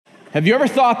Have you ever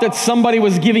thought that somebody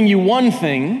was giving you one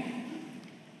thing,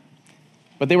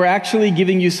 but they were actually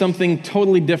giving you something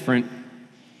totally different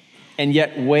and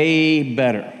yet way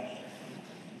better?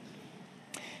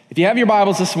 If you have your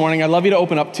Bibles this morning, I'd love you to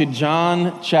open up to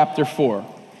John chapter 4.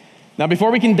 Now,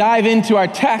 before we can dive into our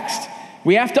text,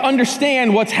 we have to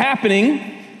understand what's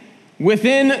happening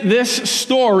within this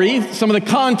story, some of the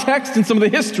context and some of the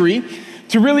history,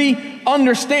 to really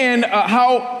understand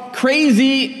how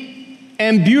crazy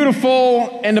and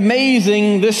beautiful and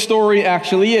amazing this story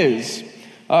actually is.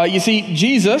 You see,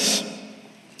 Jesus,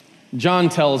 John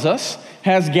tells us,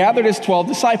 has gathered his 12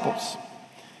 disciples.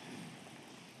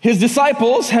 His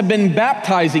disciples have been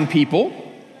baptizing people,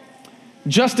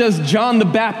 just as John the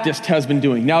Baptist has been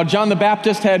doing. Now, John the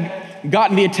Baptist had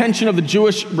gotten the attention of the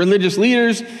Jewish religious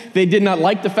leaders. They did not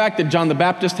like the fact that John the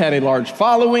Baptist had a large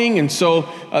following, and so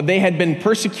they had been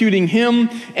persecuting him.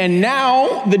 And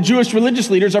now the Jewish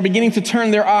religious leaders are beginning to turn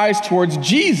their eyes towards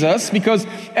Jesus, because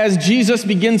as Jesus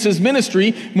begins his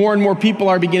ministry, more and more people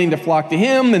are beginning to flock to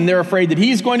him, and they're afraid that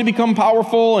he's going to become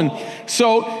powerful. And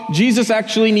so Jesus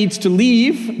actually needs to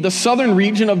leave the southern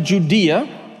region of Judea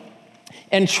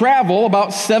and travel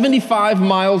about 75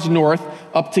 miles north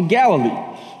up to Galilee.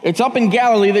 It's up in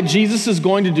Galilee that Jesus is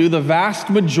going to do the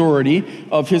vast majority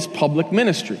of his public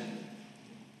ministry.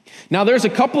 Now, there's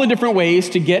a couple of different ways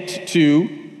to get to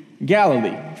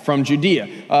Galilee from Judea.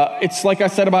 It's, like I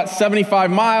said, about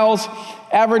 75 miles.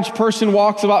 Average person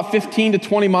walks about 15 to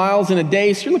 20 miles in a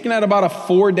day, so you're looking at about a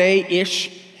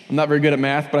 4-day-ish. I'm not very good at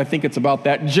math, but I think it's about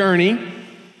that journey.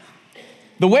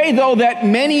 The way, though, that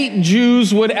many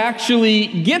Jews would actually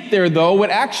get there, though,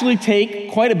 would actually take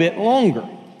quite a bit longer.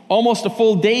 Almost a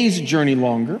full day's journey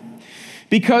longer,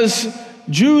 because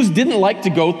Jews didn't like to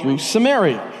go through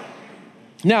Samaria.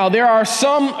 Now, there are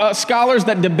some scholars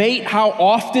that debate how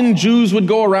often Jews would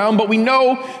go around, but we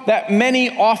know that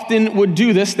many often would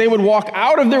do this. They would walk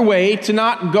out of their way to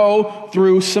not go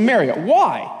through Samaria.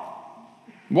 Why?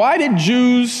 Why did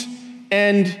Jews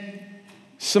and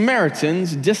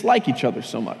Samaritans dislike each other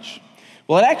so much?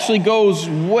 Well, it actually goes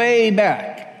way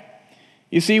back.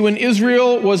 You see, when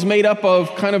Israel was made up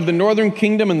of kind of the northern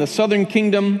kingdom and the southern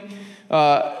kingdom,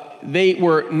 they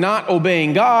were not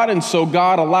obeying God, and so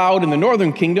God allowed in the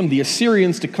northern kingdom the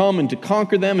Assyrians to come and to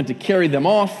conquer them and to carry them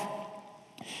off.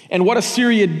 And what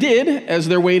Assyria did as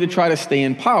their way to try to stay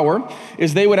in power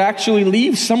is they would actually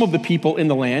leave some of the people in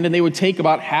the land, and they would take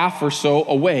about half or so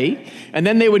away. And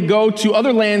then they would go to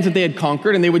other lands that they had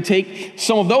conquered, and they would take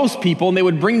some of those people and they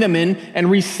would bring them in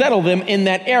and resettle them in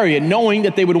that area, knowing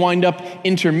that they would wind up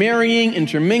intermarrying,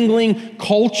 intermingling.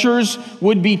 Cultures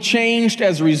would be changed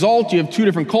as a result. You have two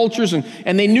different cultures,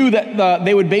 and they knew that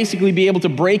they would basically be able to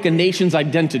break a nation's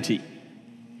identity.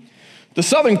 The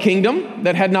southern kingdom,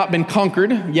 that had not been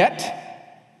conquered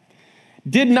yet,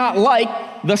 did not like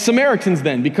the Samaritans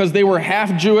then, because they were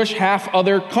half Jewish, half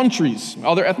other countries,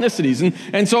 other ethnicities.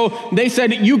 And so they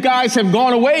said, you guys have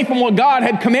gone away from what God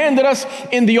had commanded us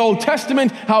in the Old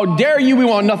Testament. How dare you? We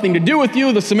want nothing to do with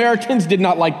you. The Samaritans did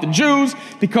not like the Jews,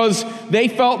 because they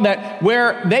felt that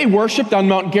where they worshiped on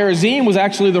Mount Gerizim was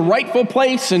actually the rightful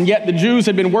place, and yet the Jews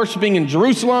had been worshiping in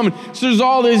Jerusalem. So there's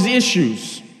all these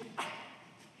issues.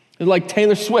 It's like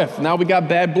Taylor Swift. Now we got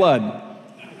bad blood. All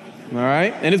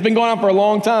right? And it's been going on for a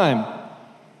long time.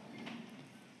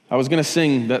 I was going to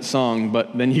sing that song,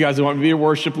 but then you guys want me to be a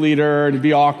worship leader, to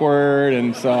be awkward,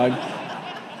 and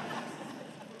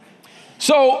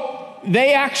so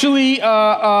they actually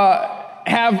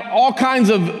have all kinds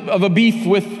of a beef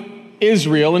with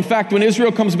Israel. In fact, when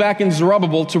Israel comes back in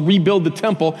Zerubbabel to rebuild the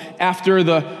temple after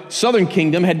the southern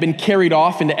kingdom had been carried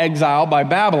off into exile by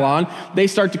Babylon, they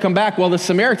start to come back. Well, the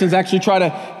Samaritans actually try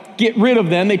to get rid of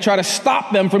them. They try to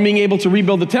stop them from being able to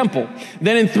rebuild the temple.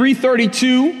 Then in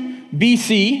 332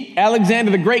 BC, Alexander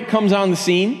the Great comes on the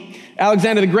scene.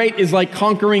 Alexander the Great is like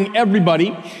conquering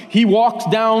everybody. He walks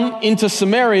down into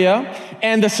Samaria,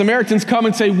 and the Samaritans come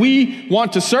and say, we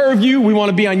want to serve you. We want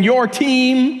to be on your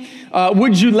team.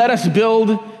 Would you let us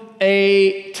build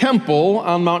a temple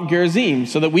on Mount Gerizim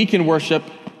so that we can worship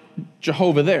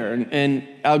Jehovah there? And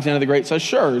Alexander the Great says,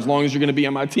 sure, as long as you're going to be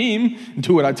on my team,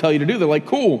 do what I tell you to do. They're like,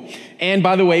 cool. And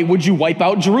by the way, would you wipe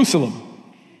out Jerusalem?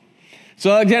 So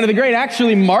Alexander the Great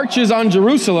actually marches on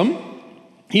Jerusalem.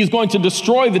 He's going to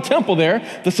destroy the temple there.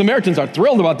 The Samaritans are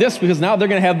thrilled about this, because now they're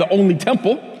going to have the only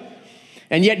temple.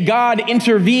 And yet God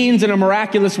intervenes in a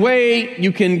miraculous way.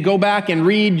 You can go back and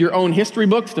read your own history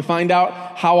books to find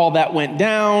out how all that went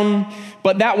down.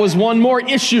 But that was one more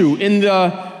issue in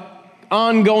the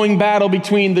ongoing battle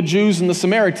between the Jews and the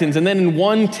Samaritans. And then in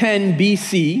 110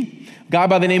 BC, guy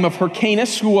by the name of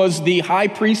Hyrcanus, who was the high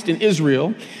priest in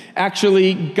Israel,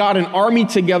 actually got an army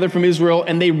together from Israel,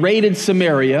 and they raided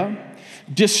Samaria,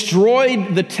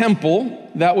 destroyed the temple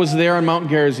that was there on Mount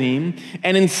Gerizim,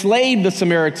 and enslaved the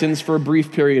Samaritans for a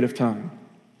brief period of time.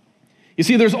 You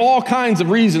see, there's all kinds of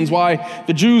reasons why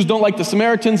the Jews don't like the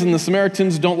Samaritans and the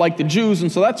Samaritans don't like the Jews,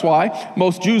 and so that's why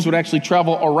most Jews would actually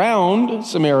travel around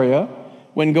Samaria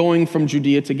when going from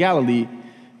Judea to Galilee.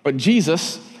 But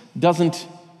Jesus doesn't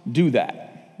do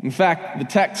that. In fact, the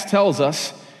text tells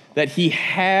us that he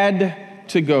had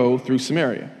to go through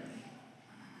Samaria.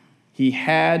 He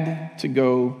had to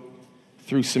go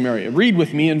through Samaria. Read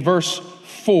with me in verse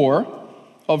 4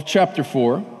 of chapter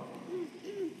 4.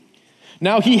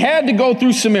 Now he had to go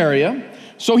through Samaria,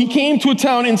 so he came to a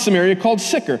town in Samaria called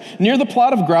Sychar, near the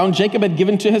plot of ground Jacob had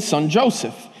given to his son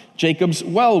Joseph. Jacob's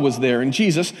well was there, and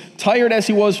Jesus, tired as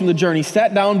he was from the journey,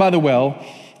 sat down by the well.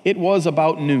 It was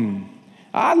about noon.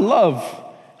 I love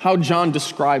how John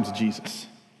describes Jesus.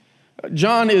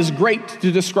 John is great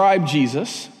to describe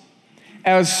Jesus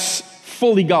as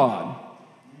fully God,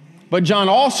 but John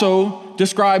also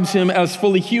describes him as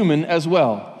fully human as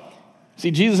well.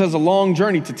 See, Jesus has a long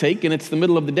journey to take, and it's the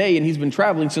middle of the day, and he's been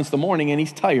traveling since the morning, and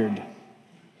he's tired.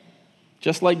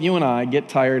 Just like you and I get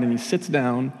tired, and he sits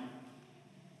down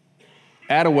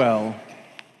at a well.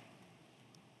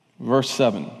 Verse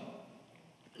 7.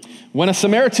 When a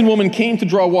Samaritan woman came to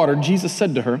draw water, Jesus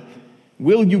said to her,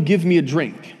 "Will you give me a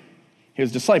drink?"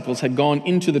 His disciples had gone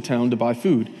into the town to buy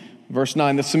food. Verse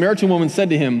 9, the Samaritan woman said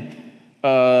to him,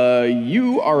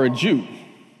 "You are a Jew,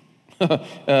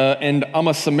 and I'm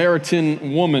a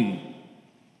Samaritan woman.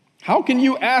 How can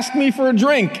you ask me for a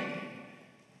drink?"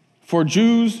 For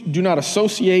Jews do not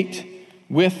associate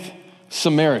with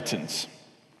Samaritans.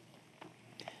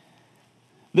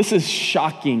 This is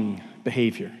shocking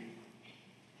behavior.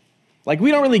 Like,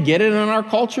 we don't really get it in our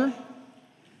culture,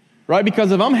 right?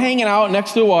 Because if I'm hanging out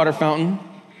next to a water fountain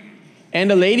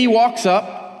and a lady walks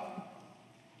up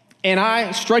and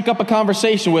I strike up a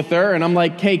conversation with her and I'm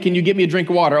like, "Hey, can you get me a drink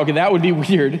of water?" Okay, that would be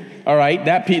weird, all right?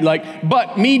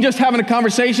 But me just having a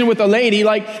conversation with a lady,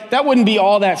 that wouldn't be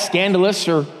all that scandalous.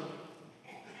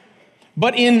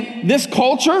 But in this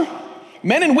culture,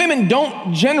 men and women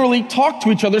don't generally talk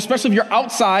to each other, especially if you're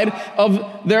outside of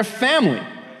their family.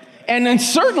 And then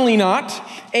certainly not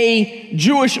a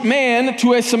Jewish man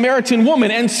to a Samaritan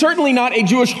woman, and certainly not a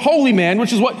Jewish holy man,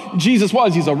 which is what Jesus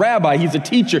was. He's a rabbi, he's a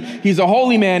teacher, he's a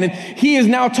holy man, and he is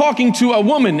now talking to a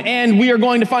woman, and we are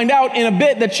going to find out in a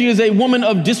bit that she is a woman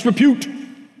of disrepute.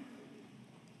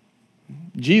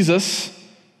 Jesus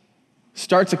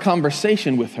starts a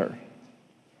conversation with her.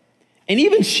 And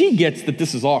even she gets that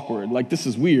this is awkward, this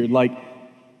is weird,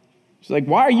 she's like,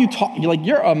 "Why are you talking?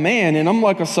 You're a man, and I'm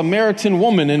like a Samaritan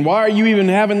woman, and why are you even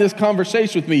having this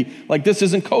conversation with me? This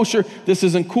isn't kosher, this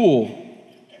isn't cool."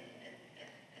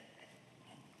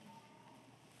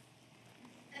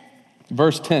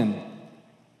 Verse 10,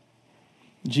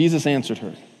 Jesus answered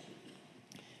her,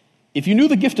 "If you knew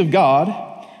the gift of God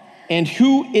and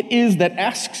who it is that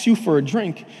asks you for a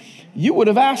drink, you would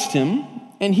have asked him,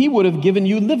 and he would have given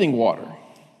you living water."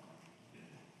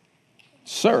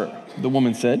 "Sir," the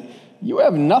woman said, "you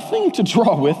have nothing to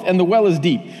draw with, and the well is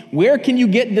deep. Where can you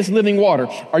get this living water?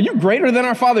 Are you greater than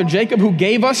our father Jacob, who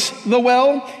gave us the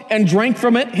well and drank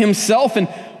from it himself, and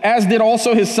as did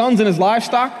also his sons and his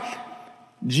livestock?"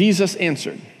 Jesus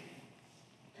answered,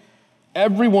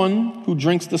 "Everyone who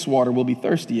drinks this water will be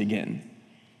thirsty again.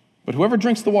 But whoever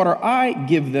drinks the water I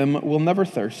give them will never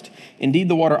thirst. Indeed,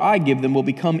 the water I give them will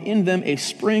become in them a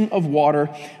spring of water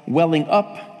welling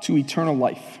up to eternal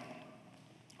life."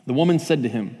 The woman said to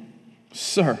him,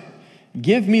 "Sir,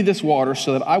 give me this water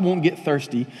so that I won't get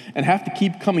thirsty and have to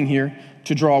keep coming here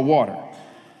to draw water."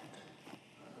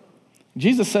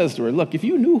 Jesus says to her, "Look, if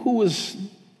you knew who was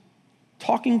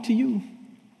talking to you,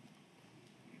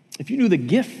 if you knew the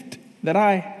gift that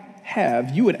I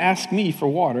have, you would ask me for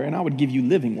water and I would give you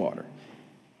living water."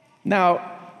 Now,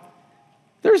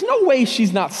 there's no way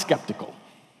she's not skeptical,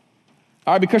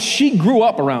 all right, because she grew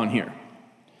up around here.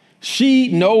 She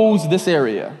knows this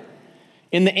area.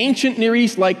 In the ancient Near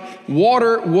East,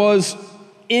 water was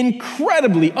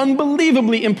incredibly,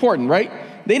 unbelievably important, right?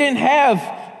 They didn't have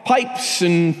pipes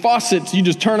and faucets. You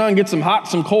just turn on, get some hot,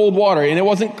 some cold water, and it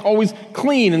wasn't always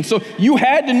clean. And so you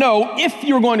had to know, if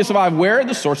you were going to survive, where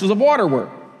the sources of water were.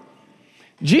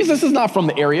 Jesus is not from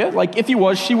the area. If he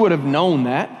was, she would have known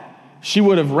that. She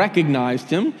would have recognized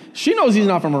him. She knows he's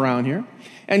not from around here.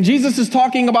 And Jesus is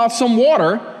talking about some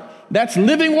water that's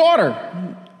living water.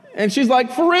 And she's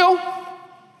like, "For real?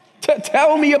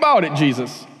 Tell me about it,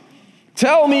 Jesus."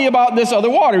 Tell me about this other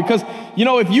water, because,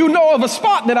 if you know of a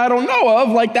spot that I don't know of,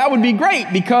 like, that would be great,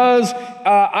 because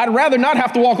I'd rather not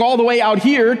have to walk all the way out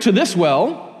here to this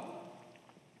well.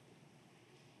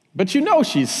 But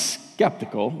she's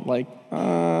skeptical, like,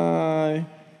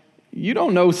 you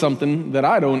don't know something that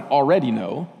I don't already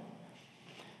know.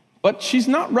 But she's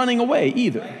not running away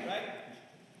either.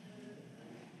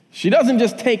 She doesn't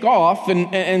just take off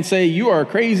and say, you are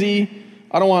crazy,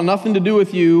 I don't want nothing to do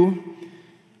with you.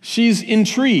 She's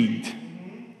intrigued.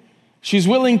 She's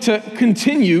willing to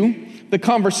continue the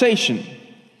conversation.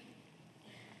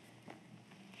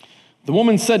 The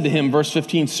woman said to him, verse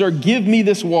 15, "Sir, give me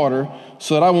this water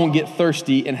so that I won't get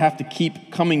thirsty and have to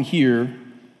keep coming here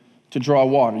to draw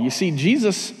water." You see,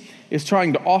 Jesus is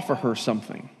trying to offer her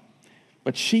something,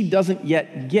 but she doesn't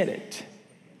yet get it.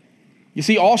 You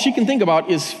see, all she can think about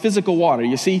is physical water.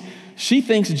 You see, she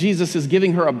thinks Jesus is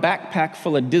giving her a backpack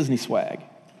full of Disney swag,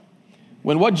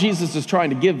 when what Jesus is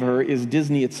trying to give her is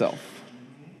Disney itself.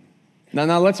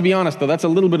 Now let's be honest, though, that's a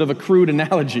little bit of a crude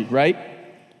analogy, right?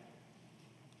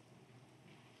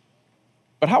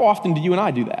 But how often do you and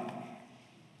I do that?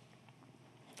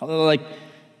 Like,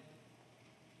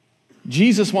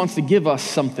 Jesus wants to give us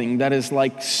something that is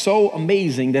like so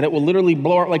amazing that it will literally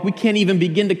blow our, like we can't even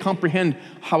begin to comprehend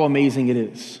how amazing it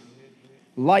is.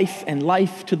 Life and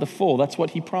life to the full. That's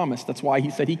what he promised. That's why he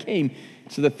said he came.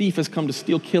 So the thief has come to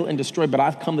steal, kill, and destroy, but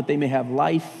I've come that they may have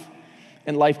life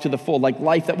and life to the full. Like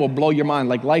life that will blow your mind.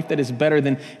 Like life that is better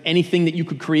than anything that you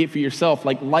could create for yourself.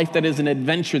 Like life that is an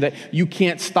adventure that you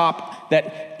can't stop.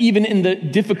 That even in the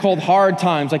difficult, hard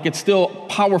times, like it's still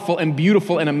powerful and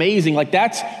beautiful and amazing. Like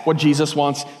that's what Jesus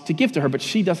wants to give to her, but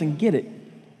she doesn't get it.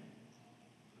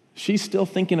 She's still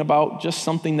thinking about just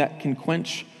something that can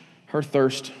quench her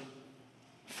thirst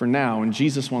for now, and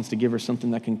Jesus wants to give her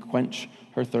something that can quench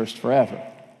her thirst forever.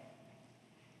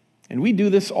 And we do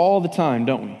this all the time,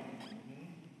 don't we?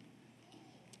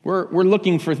 We're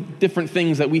looking for different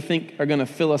things that we think are going to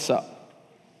fill us up.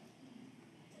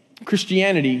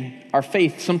 Christianity, our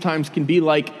faith, sometimes can be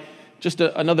like just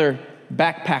another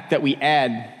backpack that we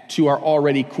add to our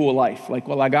already cool life. Like,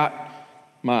 well, I got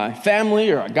my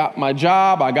family, or I got my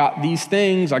job, I got these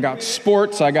things, I got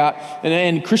sports,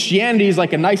 and Christianity is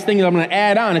like a nice thing that I'm going to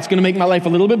add on. It's going to make my life a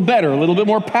little bit better, a little bit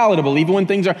more palatable, even when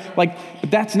things are like,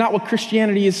 but that's not what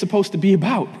Christianity is supposed to be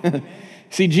about.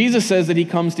 See, Jesus says that he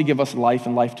comes to give us life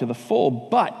and life to the full,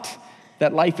 but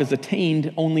that life is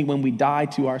attained only when we die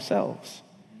to ourselves.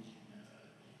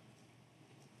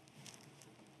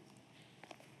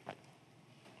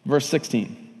 Verse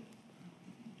 16.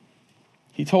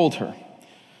 He told her,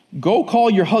 "Go call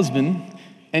your husband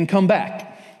and come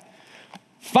back."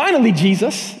 Finally,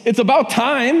 Jesus, it's about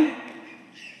time.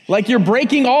 Like you're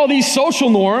breaking all these social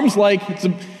norms, like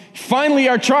finally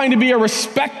are trying to be a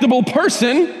respectable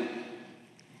person.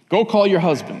 Go call your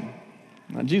husband.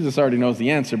 Now, Jesus already knows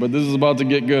the answer, but this is about to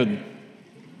get good.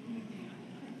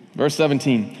 Verse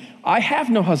 17, "I have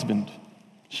no husband,"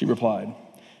 she replied.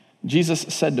 Jesus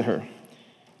said to her,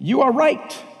 "You are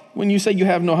right when you say you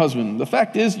have no husband. The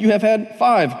fact is, you have had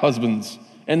 5 husbands,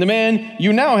 and the man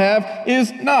you now have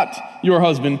is not your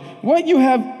husband. What you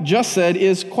have just said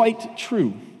is quite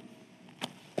true."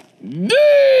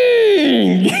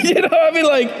 Dang!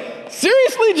 Like,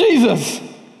 seriously, Jesus?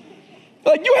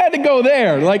 Like, you had to go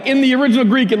there. Like, in the original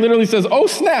Greek, it literally says, "Oh,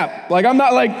 snap." Like, I'm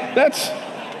not like, that's...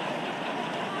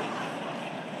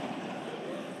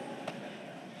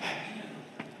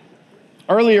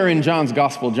 Earlier in John's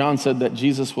gospel, John said that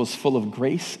Jesus was full of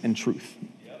grace and truth.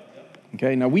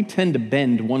 Okay, now we tend to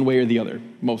bend one way or the other,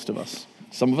 most of us.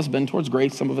 Some of us bend towards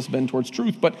grace, some of us bend towards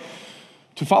truth, but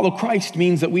to follow Christ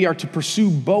means that we are to pursue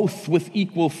both with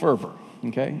equal fervor,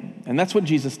 okay? And that's what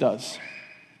Jesus does.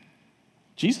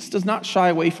 Jesus does not shy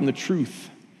away from the truth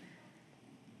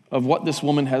of what this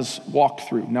woman has walked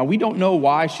through. Now, we don't know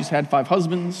why she's had 5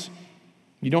 husbands.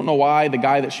 You don't know why the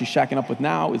guy that she's shacking up with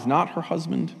now is not her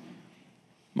husband.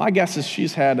 My guess is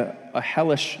she's had a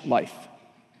hellish life.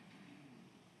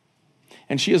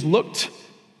 And she has looked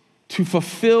to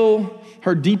fulfill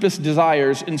her deepest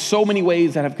desires in so many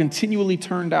ways that have continually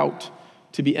turned out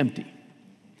to be empty.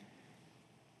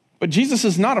 But Jesus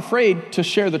is not afraid to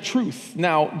share the truth.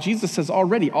 Now, Jesus has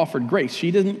already offered grace. She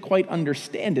didn't quite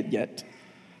understand it yet.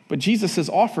 But Jesus has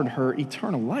offered her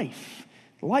eternal life.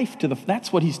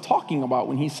 That's what he's talking about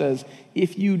when he says,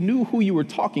 if you knew who you were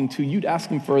talking to, you'd ask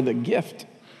him for the gift.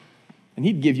 And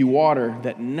he'd give you water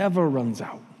that never runs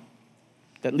out,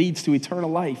 that leads to eternal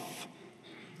life.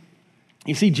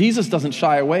 You see, Jesus doesn't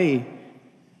shy away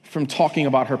from talking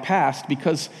about her past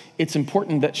because it's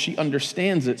important that she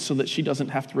understands it so that she doesn't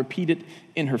have to repeat it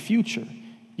in her future.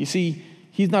 You see,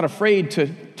 he's not afraid to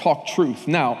talk truth.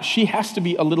 Now, she has to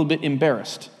be a little bit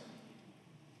embarrassed.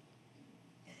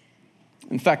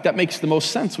 In fact, that makes the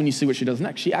most sense when you see what she does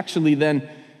next. She actually then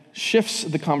shifts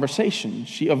the conversation.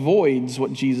 She avoids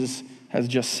what Jesus has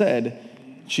just said.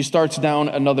 She starts down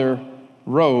another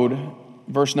road.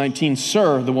 Verse 19,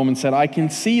 "Sir," the woman said, "I can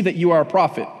see that you are a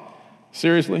prophet."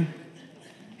 Seriously?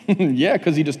 Yeah,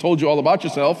 because he just told you all about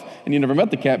yourself and you never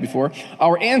met the cat before.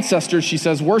 "Our ancestors," she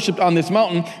says, "worshipped on this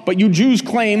mountain, but you Jews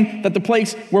claim that the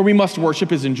place where we must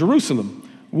worship is in Jerusalem."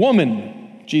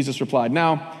 "Woman," Jesus replied.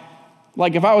 Now,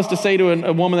 like if I was to say to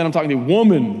a woman that I'm talking to,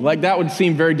 "Woman," like that would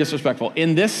seem very disrespectful.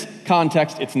 In this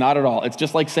context, it's not at all. It's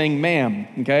just like saying "ma'am,"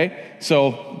 okay?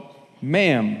 So,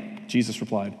 "Ma'am," Jesus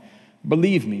replied,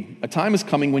 "believe me, a time is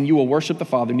coming when you will worship the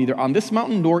Father neither on this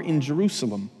mountain nor in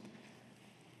Jerusalem."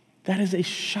 That is a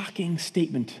shocking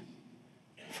statement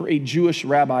for a Jewish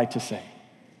rabbi to say.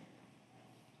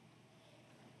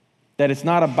 That it's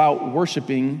not about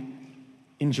worshiping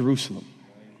in Jerusalem.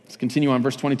 Let's continue on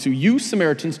verse 22. "You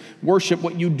Samaritans worship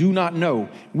what you do not know.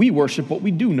 We worship what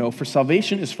we do know, for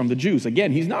salvation is from the Jews."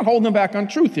 Again, he's not holding them back on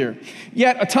truth here.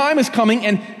 "Yet a time is coming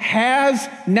and has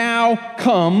now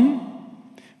come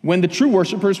when the true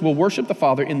worshipers will worship the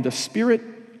Father in the Spirit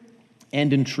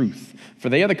and in truth. For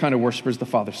they are the kind of worshipers the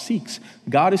Father seeks.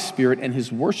 God is spirit, and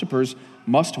his worshipers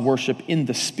must worship in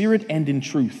the Spirit and in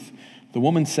truth." The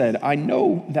woman said, "I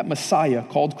know that Messiah,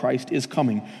 called Christ, is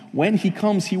coming. When he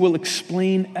comes, he will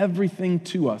explain everything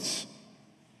to us."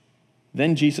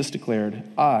 Then Jesus declared,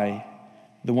 "I,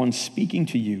 the one speaking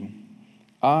to you,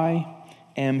 I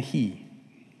am he."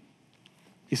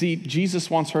 You see, Jesus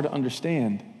wants her to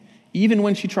understand, even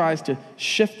when she tries to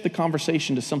shift the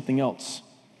conversation to something else.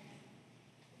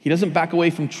 He doesn't back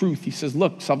away from truth. He says,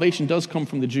 look, salvation does come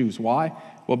from the Jews. Why?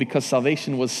 Well, because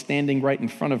salvation was standing right in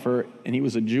front of her, and he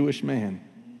was a Jewish man.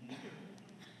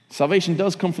 Salvation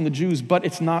does come from the Jews, but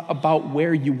it's not about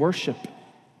where you worship.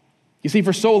 You see,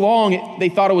 for so long, they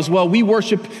thought it was, well, we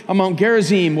worship on Mount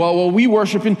Gerizim. Well, we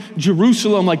worship in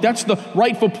Jerusalem. Like, that's the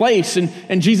rightful place.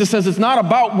 And Jesus says it's not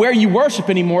about where you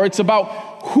worship anymore. It's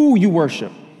about who you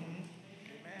worship.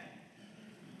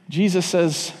 Jesus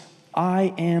says,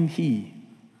 "I am he."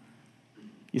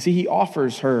 You see, he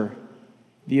offers her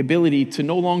the ability to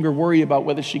no longer worry about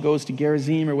whether she goes to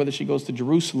Gerizim or whether she goes to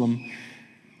Jerusalem,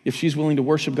 if she's willing to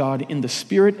worship God in the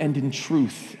Spirit and in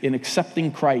truth, in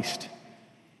accepting Christ,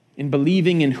 in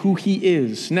believing in who he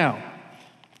is. Now,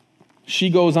 she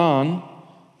goes on,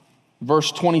 verse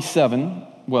 27.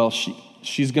 Well,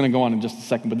 she's going to go on in just a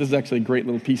second, but this is actually a great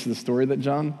little piece of the story that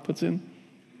John puts in.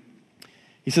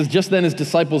 He says, "Just then his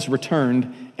disciples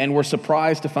returned and were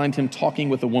surprised to find him talking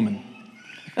with a woman."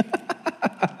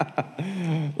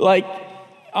 Like,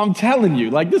 I'm telling you,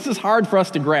 like, this is hard for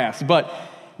us to grasp, but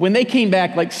when they came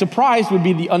back, like, surprised would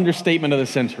be the understatement of the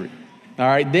century. All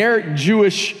right, their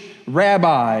Jewish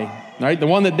rabbi, all right, the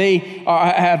one that they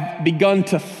have begun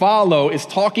to follow, is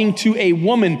talking to a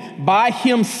woman by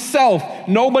himself,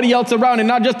 nobody else around, and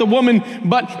not just a woman,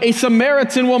 but a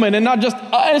Samaritan woman, and not just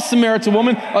a Samaritan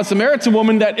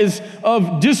woman that is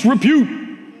of disrepute.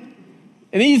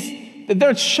 And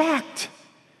they're shocked.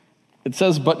 It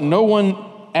says, "But no one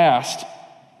asked,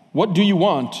 'What do you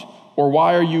want?' or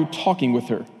 'Why are you talking with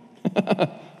her?'"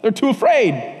 They're too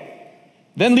afraid.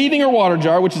 Then leaving her water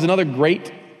jar, which is another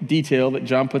great detail that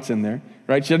John puts in there,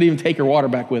 right? She doesn't even take her water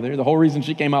back with her. The whole reason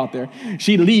she came out there.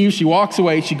 She leaves, she walks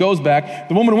away, she goes back.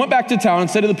 The woman went back to town and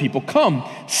said to the people, "Come,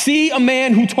 see a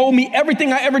man who told me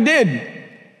everything I ever did.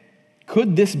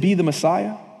 Could this be the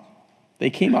Messiah?" They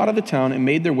came out of the town and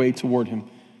made their way toward him.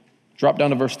 Drop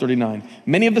down to verse 39.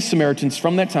 Many of the Samaritans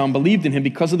from that town believed in him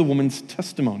because of the woman's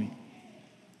testimony,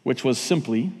 which was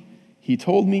simply, "He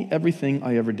told me everything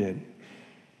I ever did."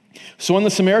 So when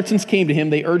the Samaritans came to him,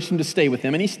 they urged him to stay with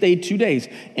them, and he stayed 2 days.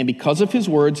 And because of his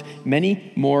words,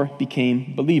 many more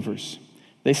became believers.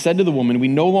 They said to the woman, "We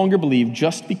no longer believe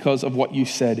just because of what you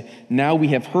said. Now we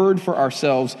have heard for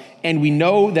ourselves, and we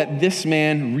know that this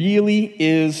man really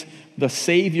is the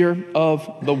Savior of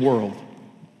the world."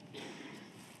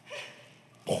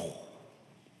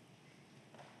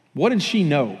 What did she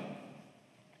know?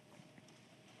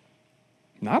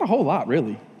 Not a whole lot,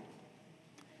 really.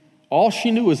 All she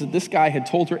knew was that this guy had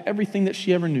told her everything that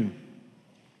she ever knew.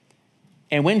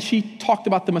 And when she talked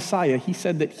about the Messiah, he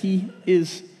said that he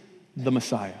is the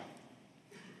Messiah.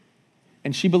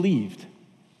 And she believed.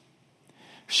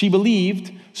 She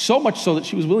believed so much so that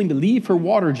she was willing to leave her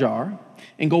water jar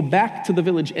and go back to the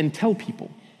village and tell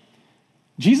people.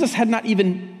 Jesus had not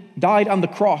even died on the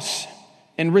cross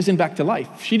and risen back to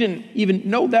life. She didn't even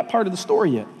know that part of the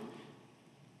story yet.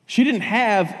 She didn't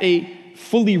have a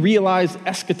fully realized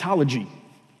eschatology.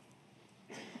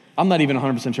 I'm not even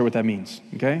 100% sure what that means,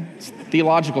 okay? It's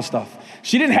theological stuff.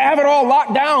 She didn't have it all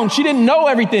locked down. She didn't know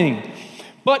everything.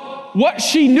 But what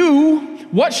she knew,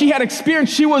 what she had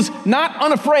experienced, she was not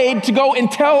unafraid to go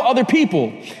and tell other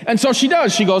people. And so she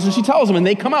does. She goes and she tells them, and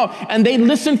they come out and they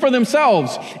listen for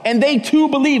themselves, and they too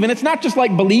believe. And it's not just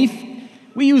like belief.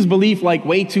 We use belief like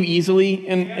way too easily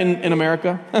in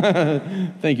America.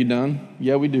 Thank you, Don.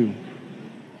 Yeah, we do.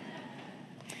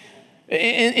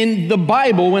 In the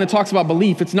Bible, when it talks about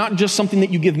belief, it's not just something that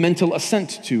you give mental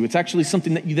assent to. It's actually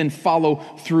something that you then follow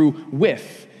through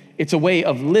with. It's a way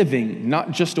of living,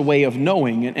 not just a way of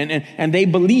knowing. And they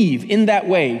believe in that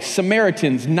way.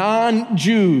 Samaritans,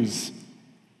 non-Jews.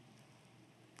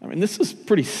 I mean, this is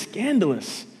pretty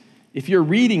scandalous if you're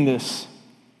reading this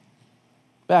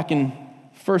back in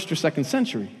 1st or 2nd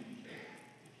century.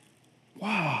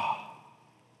 Wow.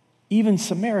 Even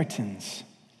Samaritans.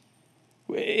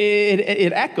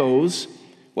 It echoes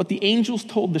what the angels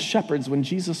told the shepherds when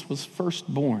Jesus was first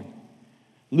born.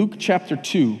 Luke chapter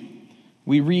 2.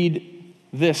 We read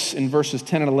this in verses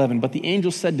 10 and 11. But the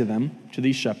angel said to them, to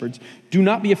these shepherds, "Do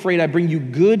not be afraid. I bring you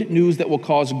good news that will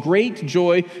cause great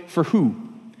joy for who?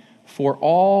 For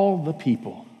all the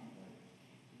people,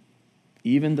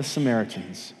 even the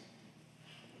Samaritans.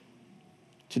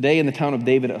 Today in the town of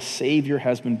David, a Savior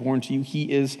has been born to you. He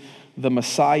is the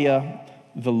Messiah,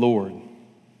 the Lord."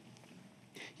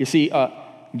 You see,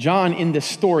 John in this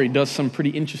story does some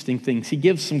pretty interesting things. He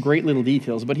gives some great little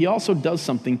details, but he also does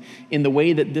something in the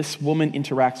way that this woman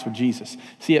interacts with Jesus.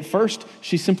 See, at first,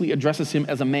 she simply addresses him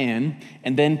as a man,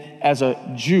 and then as a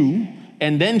Jew,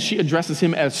 and then she addresses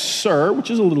him as sir, which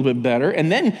is a little bit better,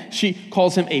 and then she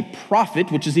calls him a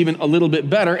prophet, which is even a little bit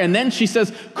better, and then she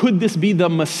says, could this be the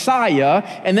Messiah?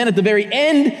 And then at the very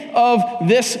end of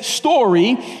this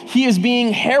story, he is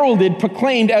being heralded,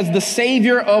 proclaimed as the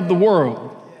Savior of the world.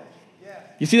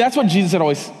 You see, that's what Jesus had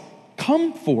always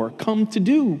come to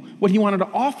do, what he wanted to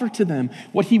offer to them,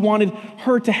 what he wanted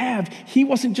her to have. He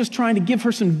wasn't just trying to give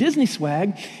her some Disney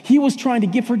swag, he was trying to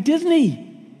give her Disney.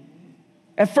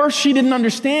 At first, she didn't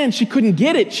understand, she couldn't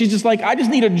get it. She's just like, I just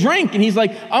need a drink. And he's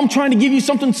like, I'm trying to give you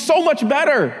something so much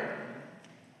better.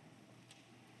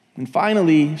 And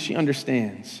finally, she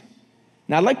understands.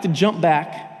 Now, I'd like to jump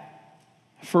back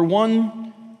for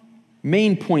one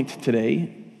main point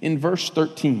today in verse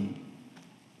 13.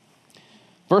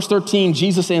 Verse 13,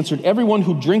 Jesus answered, "Everyone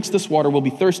who drinks this water will be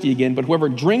thirsty again, but whoever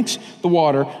drinks the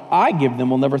water I give them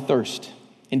will never thirst.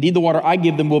 Indeed, the water I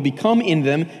give them will become in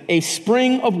them a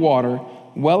spring of water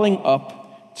welling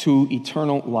up to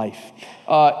eternal life."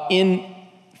 In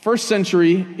first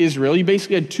century Israel, you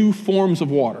basically had two forms of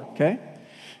water, okay?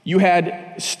 You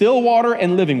had still water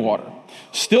and living water.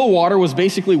 Still water was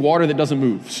basically water that doesn't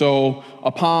move. So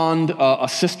a pond, a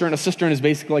cistern. A cistern is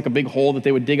basically like a big hole that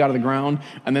they would dig out of the ground,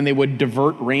 and then they would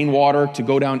divert rainwater to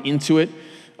go down into it.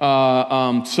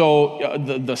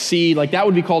 The sea, like that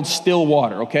would be called still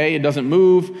water, okay? It doesn't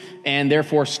move, and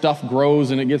therefore stuff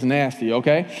grows and it gets nasty,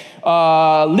 okay?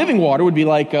 Living water would be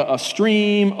like a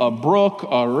stream, a brook,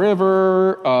 a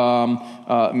river,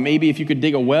 maybe if you could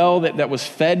dig a well that was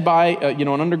fed by, an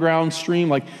underground stream,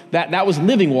 like that was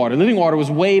living water. Living water was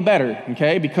way better,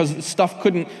 okay? Because stuff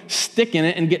couldn't stick in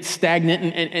it and get stagnant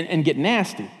and get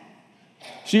nasty.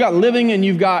 So you got living and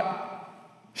you've got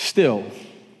still.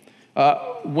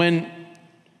 When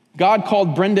God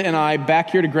called Brenda and I back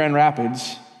here to Grand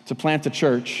Rapids to plant a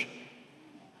church,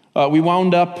 we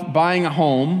wound up buying a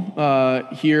home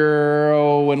here,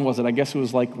 when was it? I guess it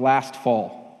was like last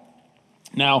fall.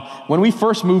 Now, when we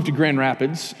first moved to Grand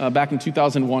Rapids back in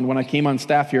 2001, when I came on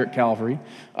staff here at Calvary,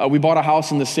 we bought a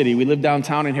house in the city. We lived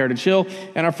downtown in Heritage Hill,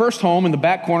 and our first home in the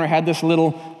back corner had this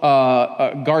little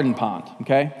garden pond,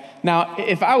 okay? Now,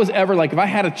 if I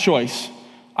had a choice,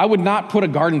 I would not put a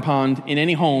garden pond in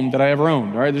any home that I ever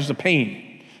owned, all right? There's a pain.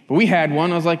 But we had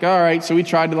one. I was like, all right. So we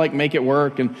tried to make it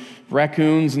work, and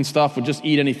raccoons and stuff would just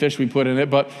eat any fish we put in it.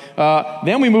 But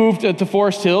then we moved to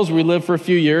Forest Hills, where we lived for a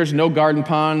few years. No garden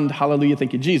pond. Hallelujah,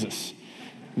 thank you, Jesus.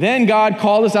 Then God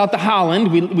called us out to Holland.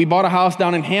 We bought a house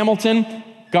down in Hamilton,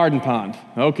 garden pond.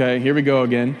 Okay, here we go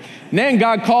again. And then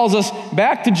God calls us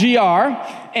back to GR,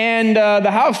 and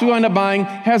the house we wound up buying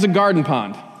has a garden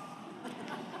pond.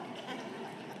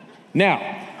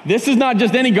 Now, this is not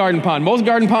just any garden pond. Most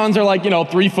garden ponds are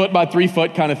 3 foot by 3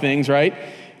 foot kind of things, right?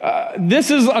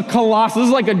 This is a colossal, this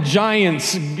is like a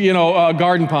giant's,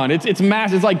 garden pond. It's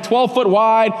massive. It's like 12 foot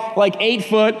wide, like 8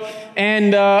 foot.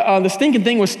 And the stinking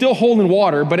thing was still holding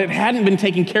water, but it hadn't been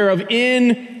taken care of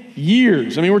in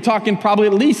years. I mean, we're talking probably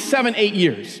at least 7-8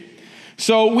 years.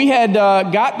 So we had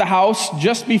got the house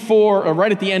just before,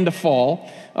 right at the end of fall.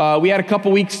 We had a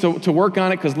couple weeks to work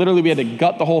on it because literally we had to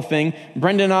gut the whole thing.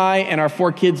 Brenda and I and our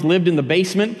 4 kids lived in the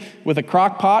basement with a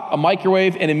crock pot, a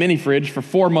microwave, and a mini fridge for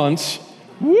 4 months.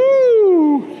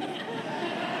 Woo!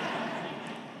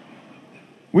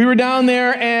 We were down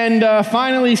there, and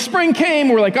finally spring came.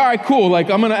 We're like, all right, cool. Like,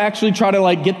 I'm going to actually try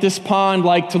to get this pond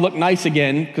to look nice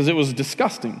again because it was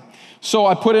disgusting. So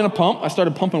I put in a pump. I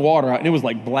started pumping water out, and it was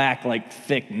black,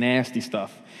 thick, nasty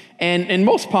stuff. And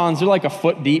most ponds, they're a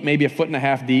foot deep, maybe a foot and a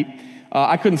half deep.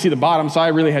 I couldn't see the bottom, so I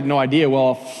really had no idea.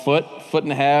 Well, a foot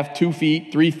and a half, 2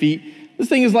 feet, 3 feet. This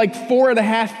thing is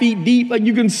 4.5 feet deep.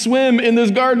 You can swim in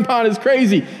this garden pond. It's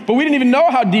crazy. But we didn't even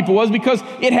know how deep it was because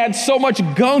it had so much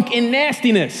gunk and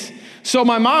nastiness. So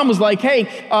my mom was like,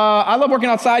 hey, I love working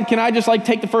outside. Can I just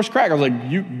take the first crack? I was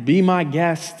like, you be my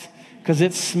guest. Because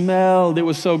it smelled. It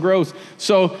was so gross.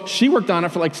 So she worked on it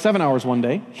for 7 hours one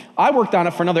day. I worked on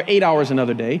it for another 8 hours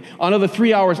another day. Another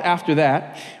 3 hours after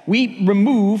that. We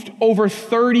removed over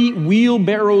 30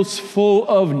 wheelbarrows full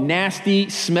of nasty,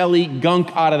 smelly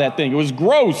gunk out of that thing. It was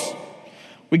gross.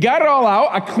 We got it all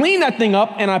out. I cleaned that thing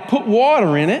up, and I put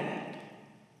water in it.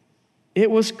 It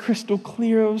was crystal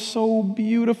clear. It was so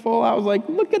beautiful. I was like,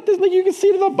 look at this. You can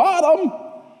see to the bottom.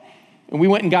 And we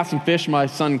went and got some fish. My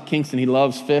son, Kingston, he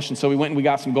loves fish. And so we went and we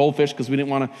got some goldfish because we didn't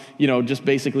want to, just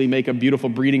basically make a beautiful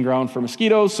breeding ground for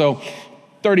mosquitoes. So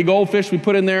 30 goldfish we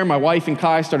put in there. My wife and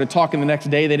Kai started talking the next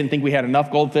day. They didn't think we had enough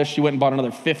goldfish. She went and bought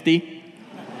another 50.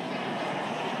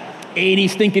 80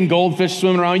 stinking goldfish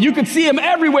swimming around. You could see them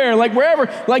everywhere, wherever.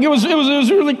 It was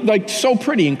really so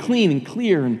pretty and clean and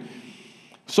clear. And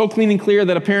so clean and clear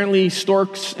that apparently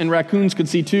storks and raccoons could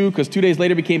see too, because 2 days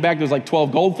later we came back, there was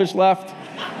 12 goldfish left.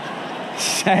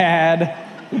 Sad,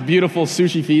 beautiful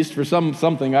sushi feast for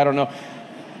something, I don't know.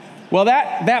 Well,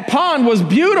 that pond was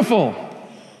beautiful,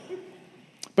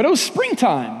 but it was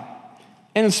springtime.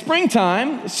 And in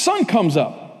springtime, the sun comes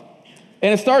up,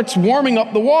 and it starts warming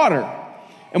up the water.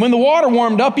 And when the water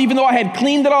warmed up, even though I had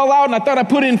cleaned it all out and I thought I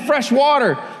put in fresh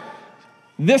water,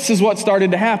 this is what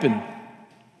started to happen.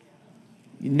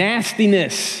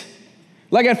 Nastiness.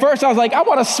 At first I was like, I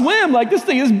want to swim. This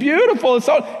thing is beautiful.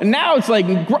 And now it's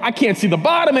I can't see the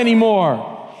bottom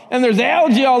anymore. And there's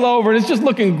algae all over. And it's just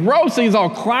looking gross. It's all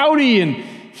cloudy and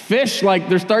fish,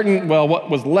 they're starting, what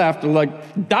was left, they're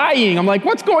dying. I'm like,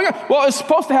 what's going on? Well, it's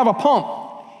supposed to have a pump.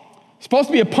 It's supposed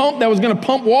to be a pump that was going to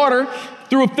pump water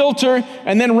through a filter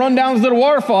and then run down this little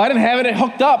waterfall. I didn't have it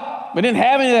hooked up. I didn't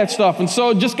have any of that stuff. And so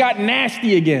it just got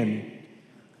nasty again.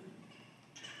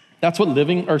 That's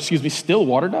what still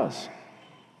water does.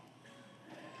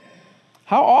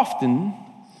 How often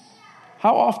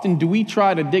do we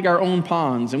try to dig our own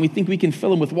ponds and we think we can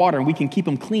fill them with water and we can keep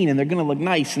them clean and they're going to look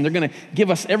nice and they're going to give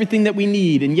us everything that we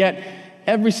need, and yet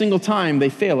every single time they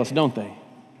fail us, don't they?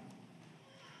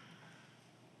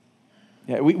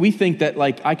 Yeah, we think that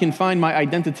I can find my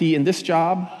identity in this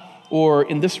job or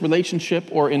in this relationship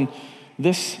or in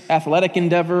this athletic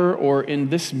endeavor or in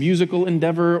this musical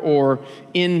endeavor or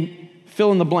in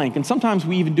fill in the blank. And sometimes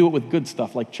we even do it with good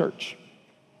stuff like church.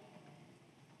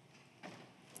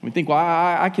 We think,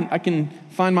 I can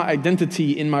find my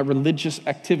identity in my religious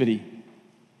activity,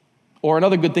 or in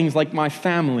other good things like my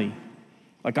family.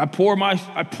 I pour my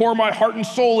heart and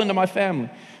soul into my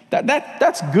family.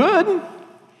 That's good.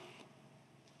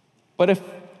 But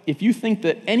if you think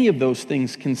that any of those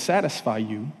things can satisfy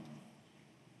you,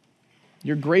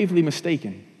 you're gravely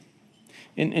mistaken.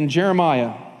 In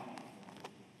Jeremiah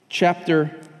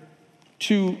chapter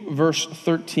 2, verse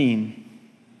 13.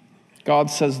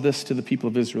 God says this to the people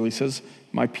of Israel. He says,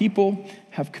 my people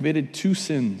have committed 2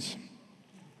 sins.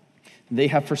 They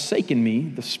have forsaken me,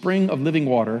 the spring of living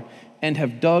water, and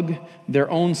have dug their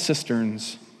own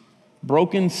cisterns,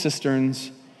 broken cisterns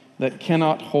that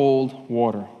cannot hold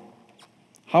water.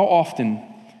 How often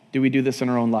do we do this in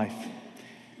our own life?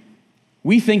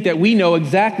 We think that we know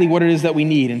exactly what it is that we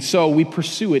need, and so we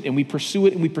pursue it, and we pursue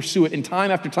it, and we pursue it, and time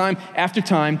after time after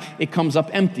time, it comes up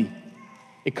empty.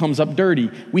 It comes up dirty.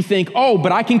 We think,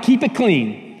 but I can keep it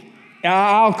clean.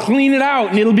 I'll clean it out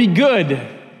and it'll be good.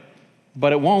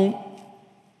 But it won't,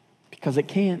 because it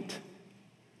can't.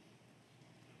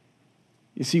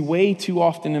 You see, way too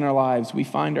often in our lives, we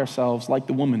find ourselves like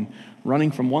the woman,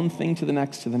 running from one thing to the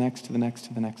next, to the next, to the next,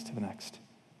 to the next, to the next.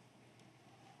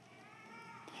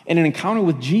 And an encounter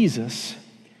with Jesus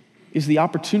is the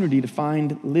opportunity to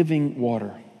find living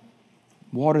water.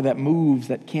 Water that moves,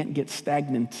 that can't get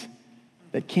stagnant,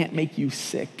 that can't make you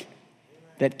sick,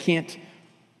 that can't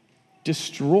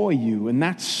destroy you. And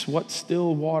that's what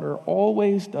still water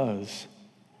always does.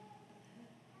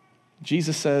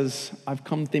 Jesus says, I've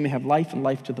come that they may have life and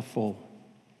life to the full.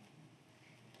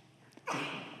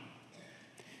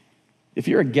 If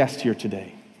you're a guest here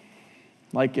today,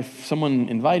 like if someone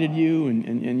invited you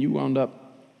and you wound up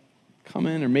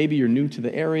coming, or maybe you're new to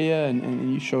the area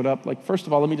and you showed up, like, first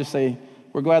of all, let me just say,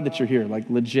 we're glad that you're here, like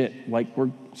legit, like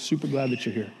we're super glad that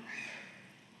you're here.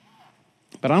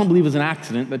 But I don't believe it's an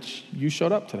accident that you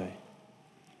showed up today.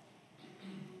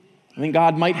 I think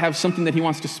God might have something that he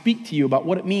wants to speak to you about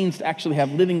what it means to actually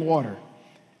have living water.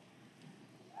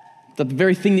 That the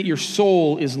very thing that your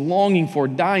soul is longing for,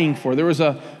 dying for. There was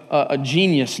a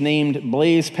genius named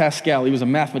Blaise Pascal. He was a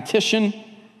mathematician,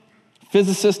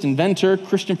 physicist, inventor,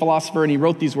 Christian philosopher, and he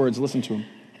wrote these words. Listen to him.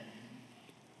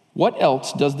 What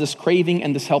else does this craving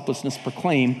and this helplessness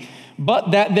proclaim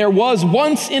but that there was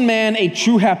once in man a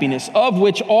true happiness, of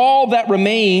which all that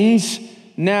remains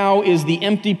now is the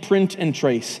empty print and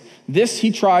trace. This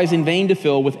he tries in vain to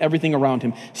fill with everything around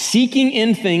him, seeking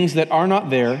in things that are not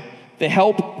there the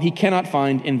help he cannot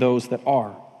find in those that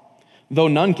are. Though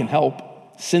none can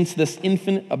help, since this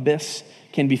infinite abyss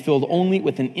can be filled only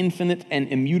with an infinite and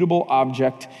immutable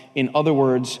object, in other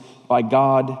words, by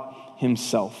God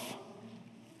himself.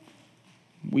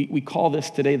 We call this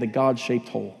today the God-shaped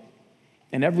hole,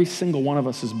 and every single one of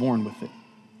us is born with it.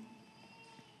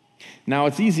 Now,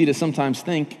 it's easy to sometimes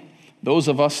think, those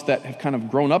of us that have kind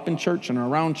of grown up in church and are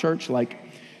around church, like,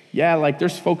 yeah, like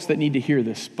there's folks that need to hear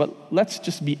this, but let's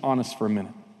just be honest for a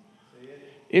minute.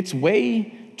 It's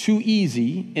way too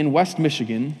easy in West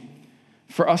Michigan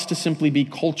for us to simply be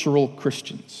cultural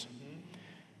Christians.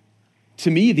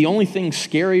 To me, the only thing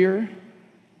scarier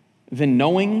than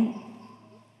knowing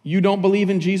you don't believe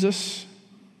in Jesus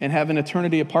and have an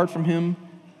eternity apart from him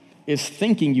is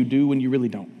thinking you do when you really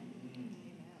don't.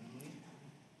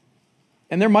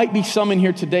 And there might be some in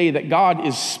here today that God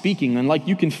is speaking, and like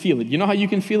you can feel it. You know how you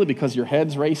can feel it? Because your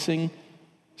head's racing,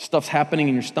 stuff's happening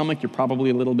in your stomach, you're probably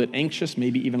a little bit anxious,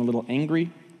 maybe even a little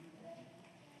angry.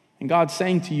 And God's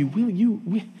saying to you,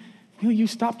 will you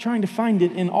stop trying to find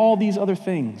it in all these other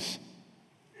things?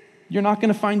 You're not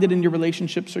going to find it in your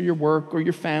relationships or your work or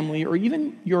your family or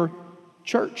even your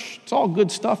church. It's all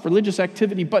good stuff, religious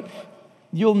activity, but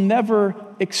you'll never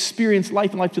experience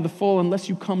life and life to the full unless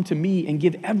you come to me and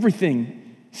give everything.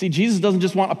 See, Jesus doesn't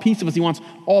just want a piece of us, he wants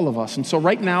all of us. And so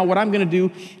right now, what I'm going to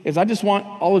do is I just want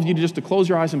all of you to close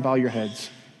your eyes and bow your heads.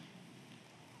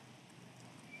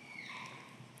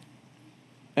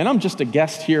 And I'm just a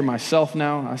guest here myself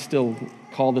now. I still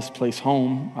call this place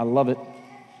home. I love it.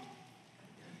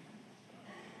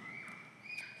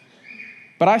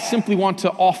 But I simply want to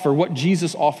offer what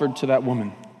Jesus offered to that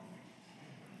woman.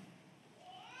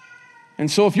 And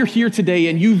so if you're here today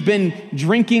and you've been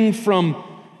drinking from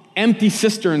empty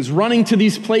cisterns, running to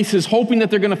these places, hoping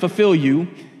that they're going to fulfill you,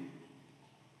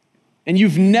 and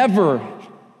you've never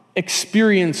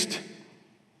experienced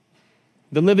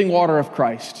the living water of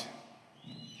Christ,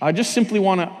 I just simply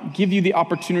want to give you the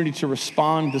opportunity to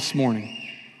respond this morning.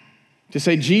 To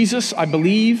say, Jesus, I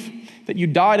believe that you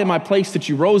died in my place, that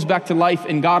you rose back to life,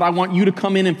 and God, I want you to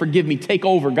come in and forgive me. Take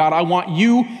over. God, I want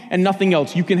you and nothing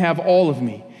else. You can have all of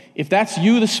me. If that's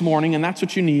you this morning and that's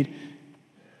what you need,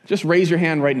 just raise your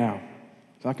hand right now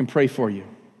so I can pray for you.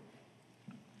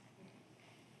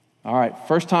 All right,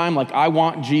 first time, like, I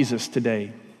want Jesus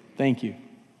today. Thank you.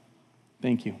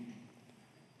 Thank you.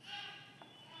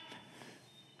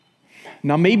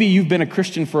 Now, maybe you've been a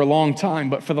Christian for a long time,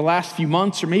 but for the last few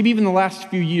months or maybe even the last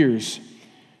few years,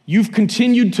 you've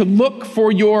continued to look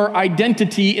for your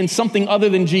identity in something other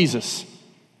than Jesus.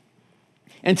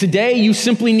 And today you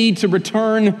simply need to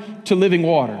return to living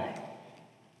water.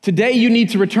 Today you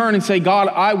need to return and say, God,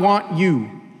 I want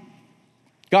you.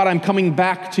 God, I'm coming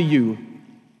back to you.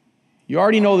 You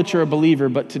already know that you're a believer,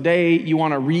 but today you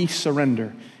want to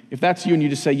re-surrender. If that's you and you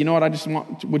just say, you know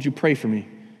what, would you pray for me?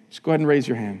 Just go ahead and raise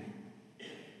your hand.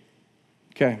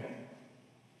 Okay.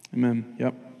 Amen.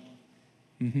 Yep.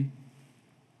 Mm-hmm.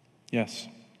 Yes.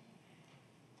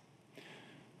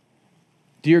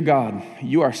 Dear God,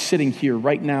 you are sitting here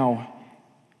right now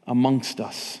amongst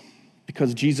us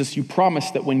because, Jesus, you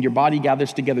promised that when your body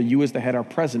gathers together, you as the head are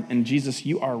present. And Jesus,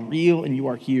 you are real and you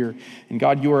are here. And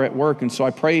God, you are at work. And so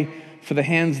I pray for the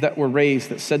hands that were raised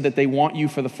that said that they want you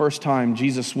for the first time.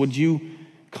 Jesus, would you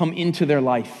come into their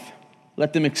life?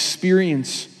 Let them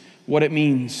experience what it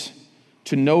means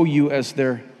to know you as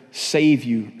their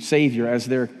Savior, as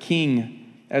their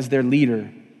King, as their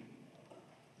leader.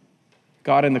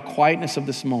 God, in the quietness of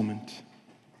this moment,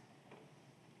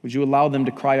 would you allow them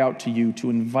to cry out to you, to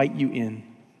invite you in,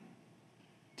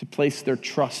 to place their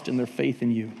trust and their faith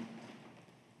in you.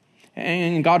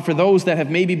 And God, for those that have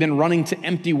maybe been running to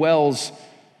empty wells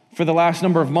for the last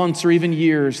number of months or even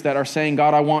years that are saying,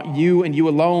 God, I want you and you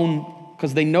alone,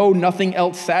 because they know nothing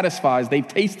else satisfies. They've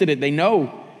tasted it, they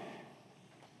know.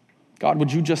 God,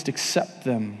 would you just accept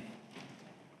them?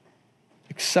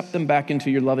 Accept them back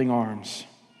into your loving arms.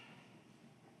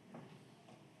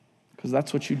 Because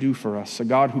that's what you do for us, a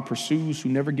God who pursues, who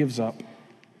never gives up.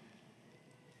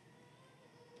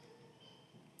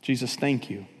 Jesus, thank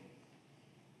you.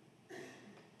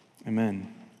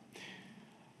 Amen.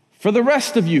 For the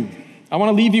rest of you, I want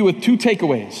to leave you with 2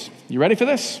 takeaways. You ready for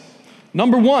this?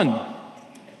 Number 1,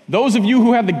 those of you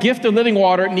who have the gift of living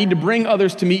water need to bring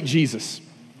others to meet Jesus.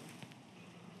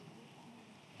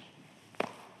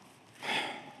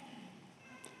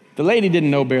 The lady didn't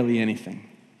know barely anything.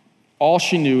 All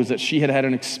she knew is that she had had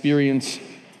an experience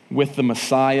with the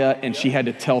Messiah and she had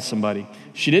to tell somebody.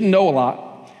 She didn't know a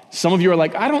lot. Some of you are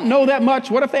like, I don't know that much.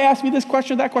 What if they ask me this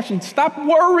question or that question? Stop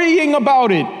worrying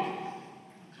about it.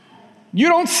 You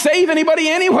don't save anybody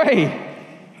anyway,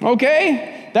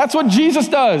 okay? That's what Jesus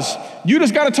does. You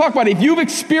just got to talk about it. If you've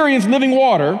experienced living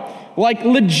water, like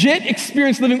legit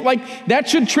experience living, like that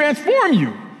should transform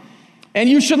you. And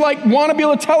you should want to be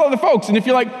able to tell other folks. And if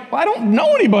you're like, well, I don't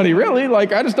know anybody really.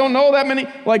 I just don't know that many.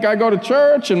 I go to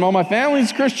church and all my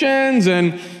family's Christians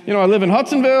and, I live in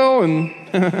Hudsonville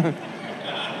and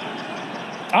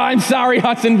I'm sorry,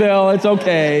 Hudsonville. It's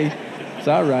okay. It's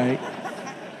all right.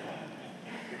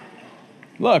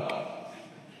 Look,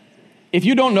 if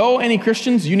you don't know any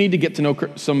Christians, you need to get to know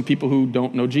some people who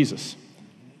don't know Jesus.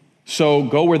 So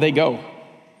go where they go.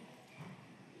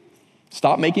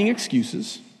 Stop making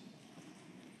excuses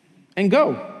and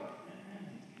go.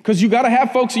 Because you got to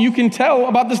have folks that you can tell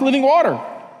about this living water.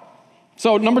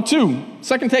 So number 2,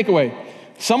 second takeaway.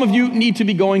 Some of you need to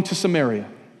be going to Samaria.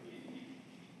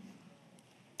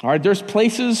 All right, there's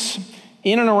places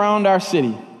in and around our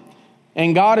city.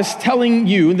 And God is telling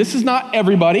you, this is not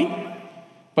everybody,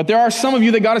 but there are some of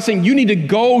you that God is saying, you need to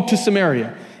go to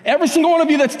Samaria. Every single one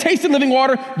of you that's tasted living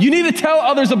water, you need to tell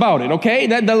others about it, okay?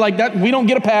 That we don't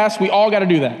get a pass. We all got to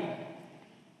do that.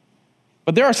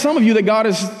 But there are some of you that God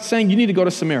is saying you need to go to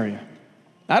Samaria.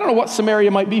 I don't know what Samaria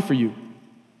might be for you.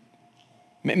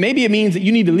 Maybe it means that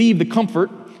you need to leave the comfort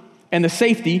and the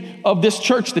safety of this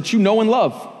church that you know and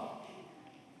love.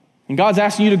 And God's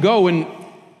asking you to go and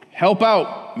help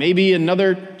out maybe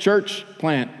another church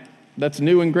plant that's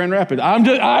new in Grand Rapids. I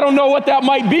don't know what that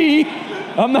might be.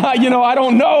 I'm not, I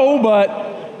don't know,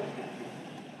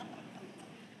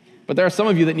 but there are some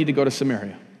of you that need to go to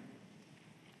Samaria.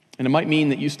 And it might mean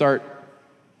that you start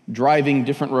driving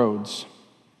different roads,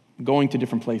 going to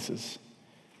different places.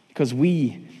 Because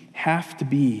we have to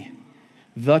be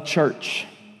the church,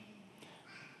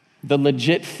 the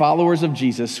legit followers of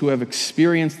Jesus who have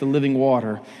experienced the living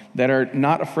water, that are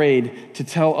not afraid to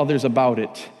tell others about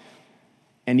it,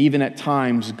 and even at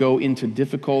times go into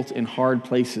difficult and hard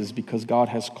places because God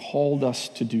has called us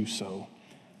to do so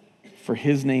for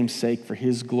his name's sake, for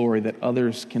his glory, that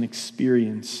others can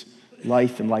experience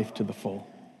life and life to the full.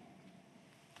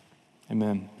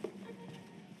 Amen.